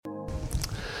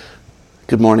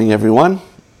Good morning, everyone.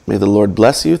 May the Lord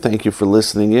bless you. Thank you for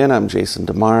listening in. I'm Jason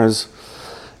DeMars,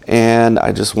 and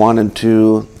I just wanted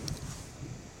to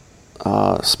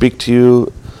speak to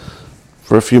you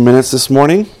for a few minutes this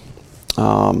morning.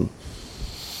 And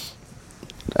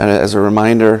as a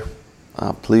reminder,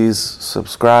 please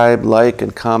subscribe, like,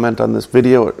 and comment on this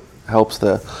video. It helps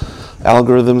the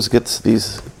algorithms, gets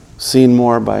these seen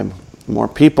more by more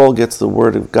people, gets the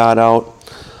Word of God out.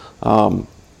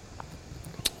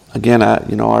 Again,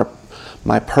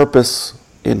 my purpose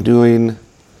in doing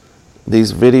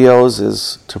these videos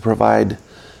is to provide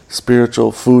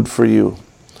spiritual food for you.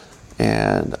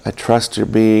 And I trust you're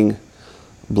being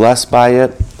blessed by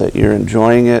it, that you're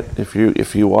enjoying it.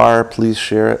 If you are, please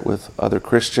share it with other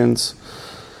Christians.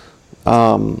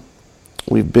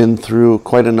 We've been through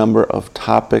quite a number of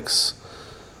topics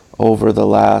over the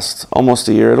last almost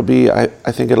a year. I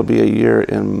think it'll be a year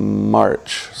in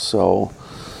March. So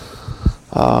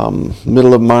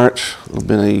middle of March, it's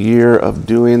been a year of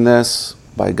doing this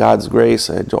by God's grace.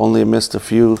 I only missed a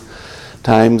few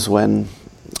times when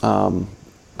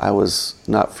I was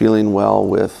not feeling well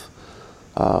with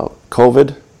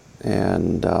COVID,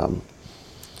 and I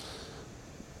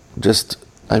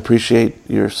appreciate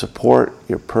your support,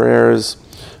 your prayers,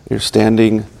 your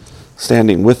standing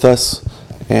with us,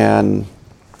 and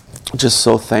just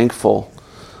so thankful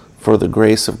for the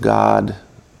grace of God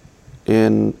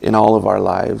in all of our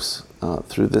lives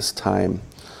through this time.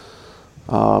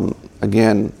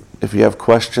 Again, if you have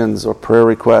questions or prayer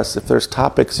requests, if there's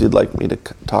topics you'd like me to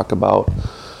talk about,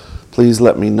 please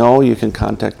let me know. You can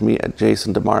contact me at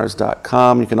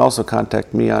jasondemars.com. You can also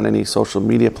contact me on any social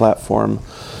media platform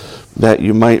that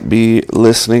you might be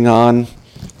listening on.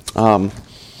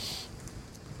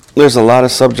 There's a lot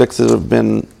of subjects that have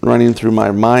been running through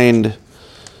my mind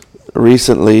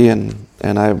recently, and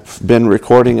I've been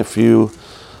recording a few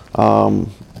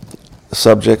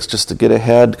subjects just to get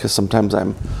ahead, because sometimes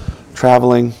I'm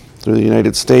traveling through the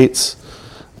United States,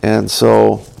 and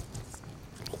so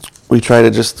we try to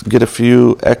just get a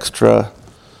few extra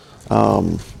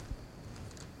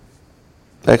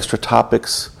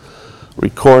topics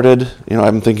recorded.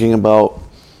 I'm thinking about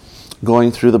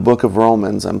going through the book of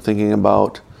Romans. I'm thinking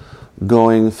about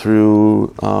going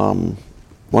through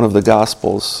one of the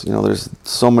Gospels. There's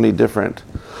so many different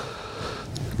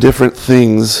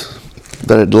things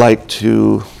that I'd like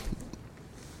to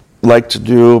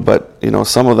do, but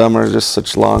some of them are just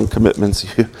such long commitments.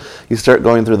 You start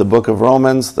going through the book of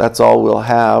Romans, that's all we'll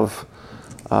have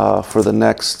for the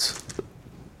next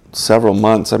several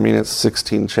months. It's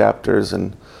 16 chapters,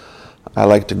 and I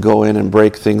like to go in and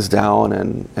break things down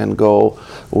and go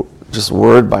just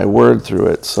word by word through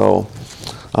it. So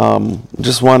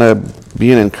just want to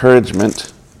be an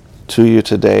encouragement to you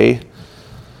today.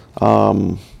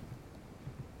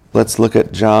 Let's look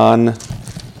at John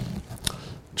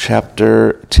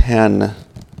chapter 10,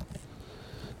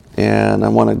 and I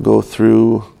want to go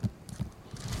through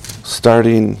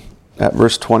starting at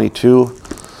verse 22,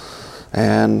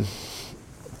 and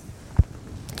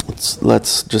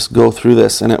let's just go through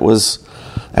this. And it was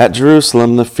at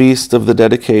Jerusalem the feast of the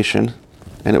dedication,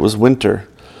 and it was winter,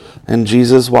 and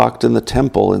Jesus walked in the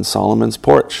temple in Solomon's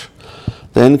porch.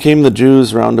 Then came the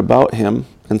Jews round about him,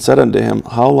 and said unto him,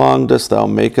 How long dost thou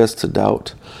make us to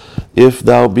doubt? If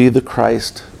thou be the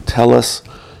Christ, tell us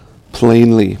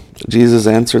plainly. Jesus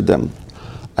answered them,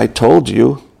 I told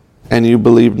you, and you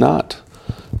believe not.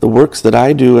 The works that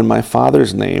I do in my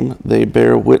Father's name, they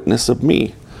bear witness of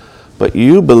me. But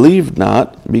you believe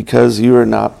not, because you are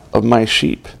not of my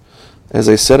sheep. As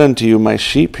I said unto you, my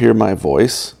sheep hear my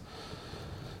voice,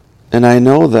 and I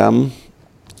know them,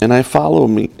 and they follow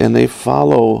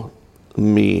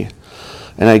me.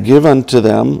 And I give unto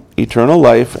them eternal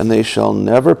life, and they shall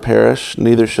never perish,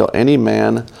 neither shall any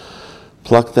man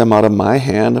pluck them out of my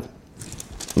hand.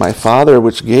 My Father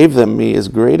which gave them me is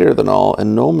greater than all,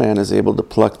 and no man is able to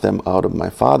pluck them out of my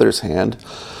Father's hand.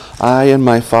 I and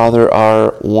my Father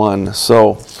are one.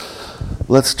 So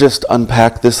let's just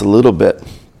unpack this a little bit.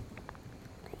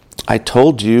 I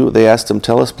told you, they asked him,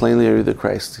 tell us plainly, are you the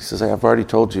Christ? He says, I have already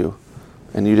told you,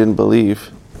 and you didn't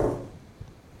believe.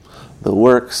 The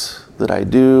works that I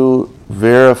do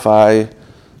verify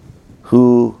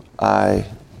who I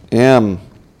am.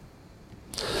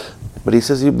 But he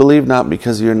says, you believe not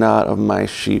because you're not of my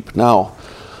sheep. Now,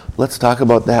 let's talk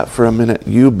about that for a minute.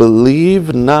 You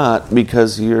believe not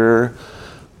because you're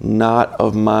not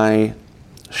of my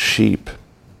sheep.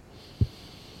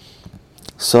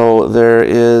 So there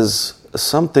is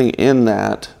something in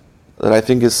that I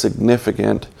think is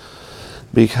significant,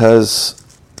 because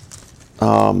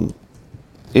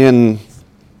in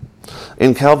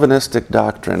Calvinistic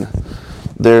doctrine,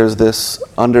 there's this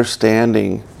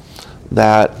understanding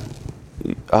that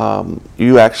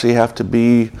you actually have to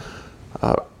be,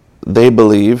 they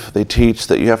teach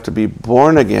that you have to be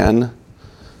born again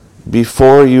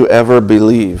before you ever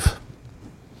believe.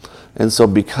 And so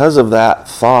because of that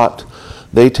thought,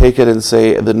 they take it and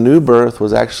say the new birth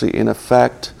was actually in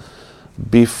effect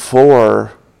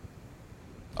before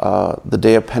the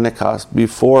day of Pentecost,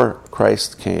 before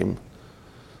Christ came.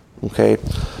 Okay?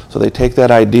 So they take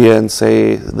that idea and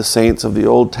say the saints of the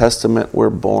Old Testament were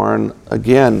born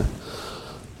again.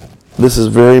 This is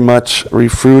very much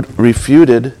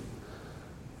refuted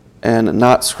and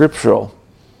not scriptural.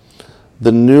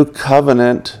 The new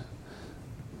covenant,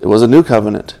 it was a new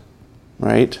covenant,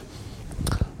 right?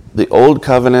 The old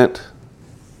covenant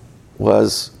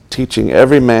was teaching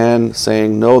every man,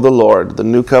 saying, know the Lord. The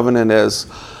new covenant is,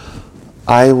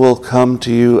 I will come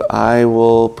to you, I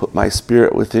will put my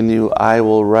spirit within you, I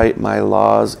will write my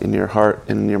laws in your heart,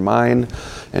 in your mind,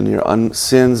 and your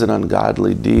sins and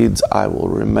ungodly deeds I will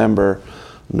remember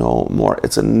no more.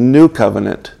 It's a new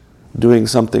covenant, doing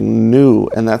something new,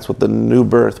 and that's what the new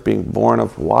birth, being born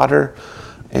of water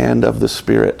and of the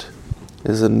Spirit,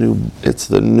 is it's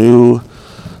the new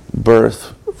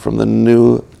birth from the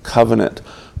new covenant.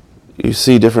 You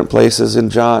see different places in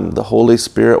John, the Holy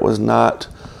Spirit was not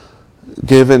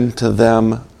given to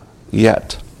them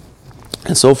yet,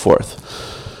 and so forth.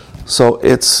 So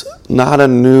it's not a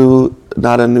new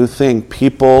thing.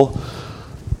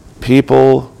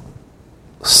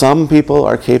 Some people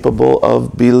are capable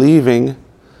of believing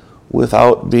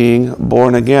without being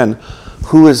born again.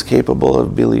 Who is capable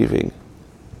of believing?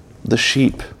 The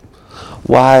sheep.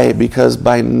 Why? Because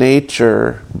by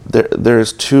nature,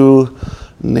 there's two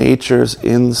natures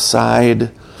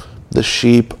inside the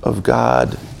sheep of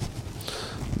God.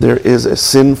 There is a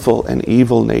sinful and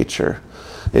evil nature.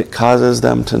 It causes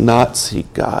them to not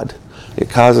seek God. It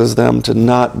causes them to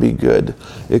not be good.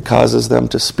 It causes them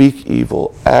to speak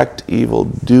evil, act evil,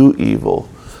 do evil.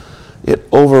 It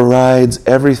overrides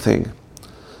everything.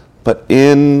 But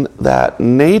in that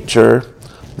nature,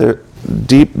 they're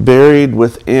deep buried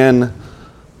within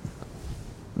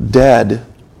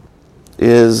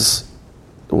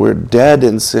we're dead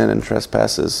in sin and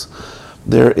trespasses.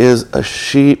 There is a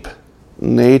sheep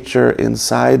nature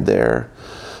inside there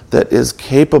that is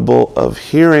capable of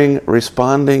hearing,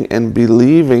 responding, and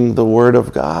believing the Word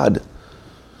of God.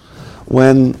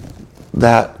 When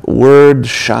that Word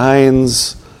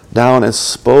shines down as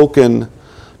spoken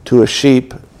to a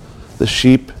sheep, the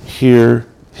sheep hear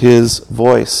His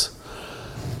voice.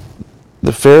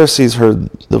 The Pharisees heard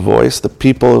the voice, the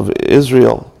people of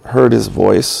Israel heard His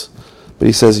voice, but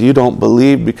He says, you don't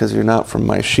believe because you're not from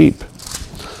my sheep.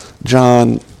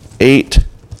 John 8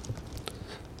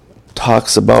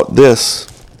 talks about this.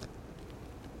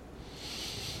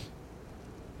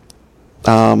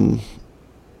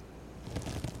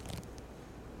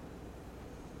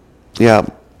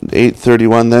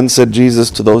 8:31, then said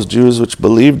Jesus to those Jews which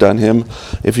believed on him,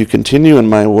 if you continue in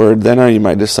my word, then are you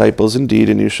my disciples indeed,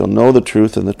 and you shall know the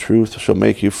truth, and the truth shall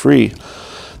make you free.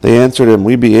 They answered him,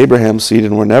 we be Abraham's seed,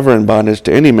 and were never in bondage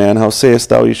to any man. How sayest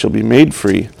thou, you shall be made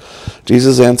free?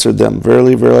 Jesus answered them,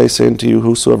 verily, verily, I say unto you,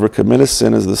 whosoever committeth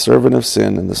sin is the servant of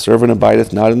sin, and the servant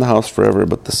abideth not in the house forever,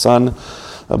 but the Son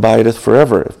abideth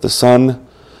forever. If the Son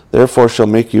therefore shall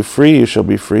make you free, you shall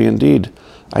be free indeed.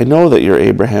 I know that you're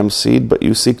Abraham's seed, but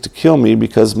you seek to kill me,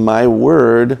 because my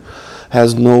word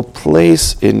has no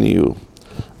place in you.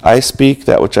 I speak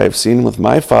that which I have seen with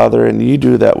my Father, and ye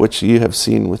do that which ye have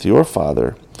seen with your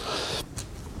father.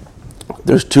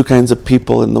 There's two kinds of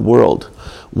people in the world.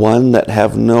 One that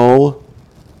have no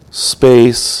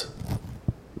space,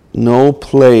 no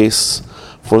place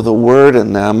for the word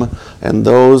in them, and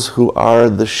those who are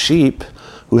the sheep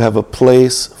who have a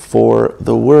place for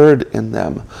the word in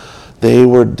them. They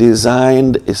were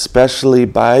designed especially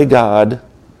by God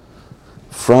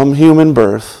from human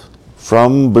birth,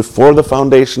 from before the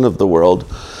foundation of the world,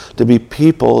 to be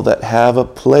people that have a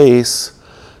place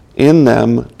in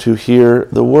them to hear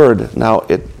the word. Now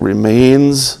it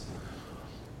remains,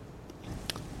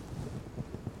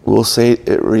 we'll say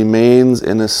it remains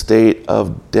in a state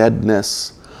of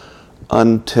deadness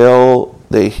until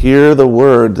they hear the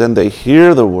word. Then they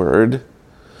hear the word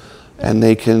and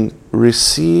they can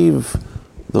receive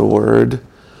the word,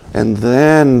 and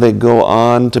then they go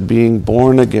on to being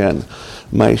born again.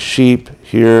 My sheep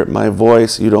hear my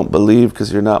voice. You don't believe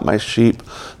because you're not my sheep.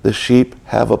 The sheep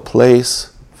have a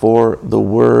place for the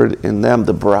word in them.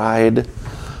 The bride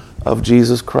of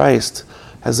Jesus Christ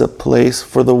has a place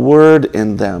for the word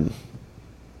in them.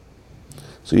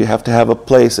 So you have to have a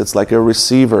place. It's like a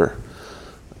receiver.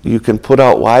 You can put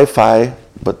out Wi-Fi,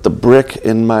 But the brick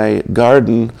in my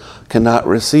garden cannot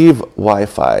receive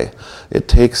Wi-Fi. It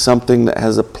takes something that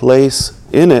has a place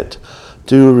in it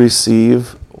to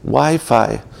receive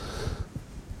Wi-Fi.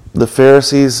 The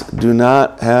Pharisees do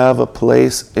not have a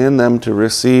place in them to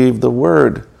receive the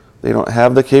word. They don't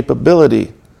have the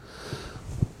capability.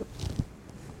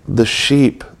 The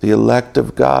sheep, the elect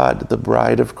of God, the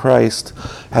bride of Christ,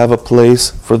 have a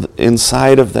place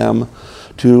inside of them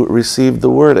to receive the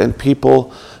word. And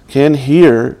people can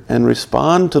hear and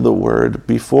respond to the word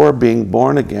before being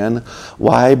born again.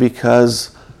 Why?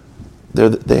 Because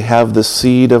they have the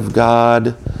seed of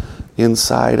God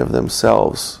inside of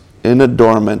themselves, in a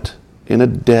dormant, in a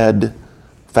dead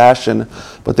fashion,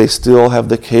 but they still have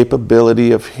the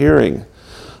capability of hearing.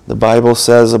 The Bible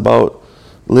says about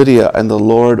Lydia, and the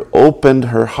Lord opened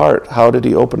her heart. How did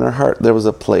he open her heart? There was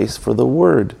a place for the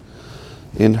word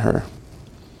in her.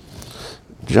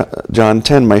 John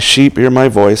 10, my sheep hear my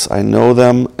voice, I know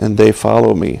them, and they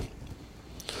follow me.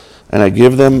 And I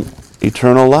give them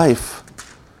eternal life.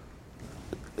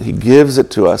 He gives it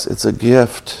to us. It's a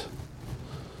gift.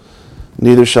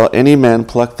 Neither shall any man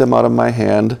pluck them out of my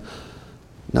hand.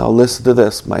 Now listen to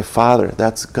this. My Father,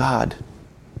 that's God.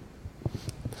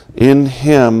 In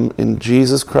him, in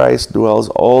Jesus Christ, dwells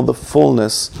all the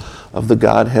fullness of the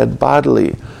Godhead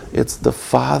bodily. It's the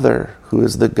Father who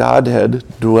is the Godhead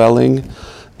dwelling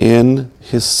in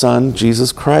his Son,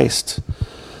 Jesus Christ.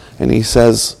 And he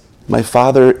says, my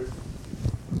Father,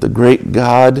 the great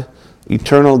God,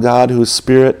 eternal God, whose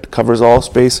Spirit covers all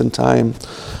space and time,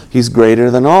 he's greater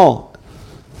than all.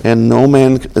 And no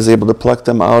man is able to pluck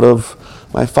them out of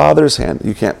my Father's hand.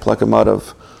 You can't pluck them out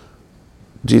of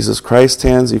Jesus Christ's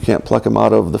hands. You can't pluck them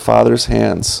out of the Father's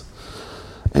hands.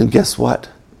 And guess what?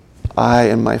 I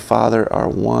and my Father are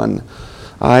one.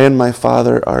 I and my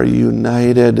Father are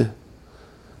united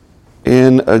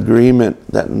in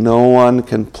agreement that no one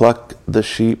can pluck the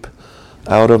sheep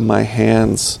out of my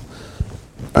hands.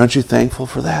 Aren't you thankful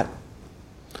for that?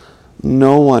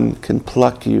 No one can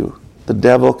pluck you. The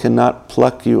devil cannot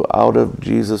pluck you out of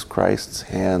Jesus Christ's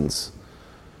hands.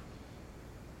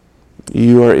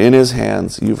 You are in his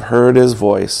hands. You've heard his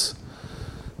voice.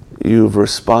 You've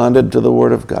responded to the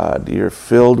word of God. You're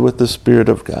filled with the Spirit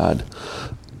of God.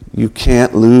 You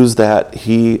can't lose that.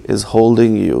 He is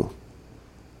holding you.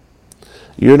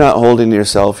 You're not holding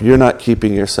yourself. You're not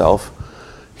keeping yourself.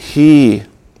 He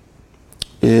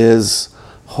is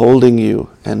holding you,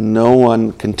 and no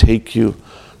one can take you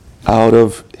out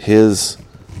of his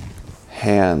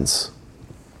hands.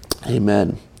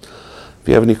 Amen. If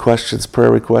you have any questions,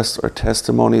 prayer requests, or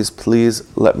testimonies, please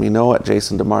let me know at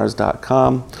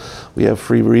jasondemars.com. We have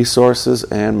free resources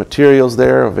and materials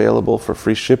there available for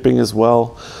free shipping as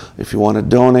well. If you want to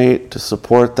donate to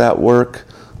support that work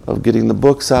of getting the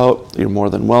books out, you're more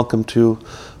than welcome to.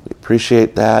 We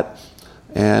appreciate that.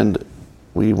 And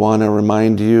we want to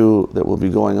remind you that we'll be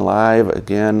going live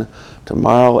again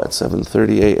tomorrow at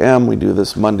 7:30 a.m. We do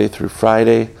this Monday through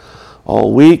Friday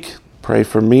all week. Pray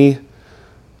for me.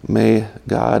 May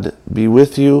God be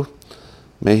with you.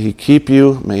 May he keep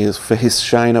you. May his face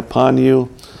shine upon you.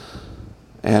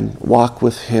 And walk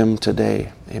with him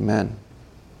today. Amen.